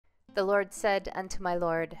The Lord said unto my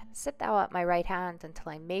Lord, Sit thou at my right hand until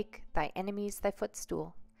I make thy enemies thy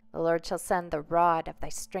footstool. The Lord shall send the rod of thy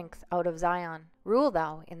strength out of Zion. Rule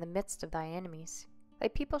thou in the midst of thy enemies. Thy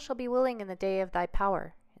people shall be willing in the day of thy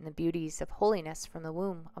power, in the beauties of holiness from the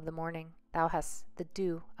womb of the morning. Thou hast the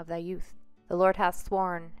dew of thy youth. The Lord hath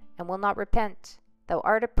sworn, and will not repent. Thou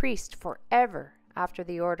art a priest for ever, after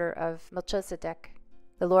the order of Melchizedek.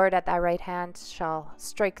 The Lord at thy right hand shall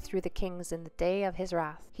strike through the kings in the day of his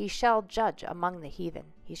wrath. He shall judge among the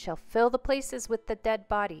heathen. He shall fill the places with the dead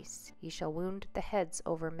bodies. He shall wound the heads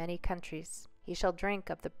over many countries. He shall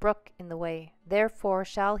drink of the brook in the way. Therefore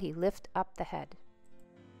shall he lift up the head.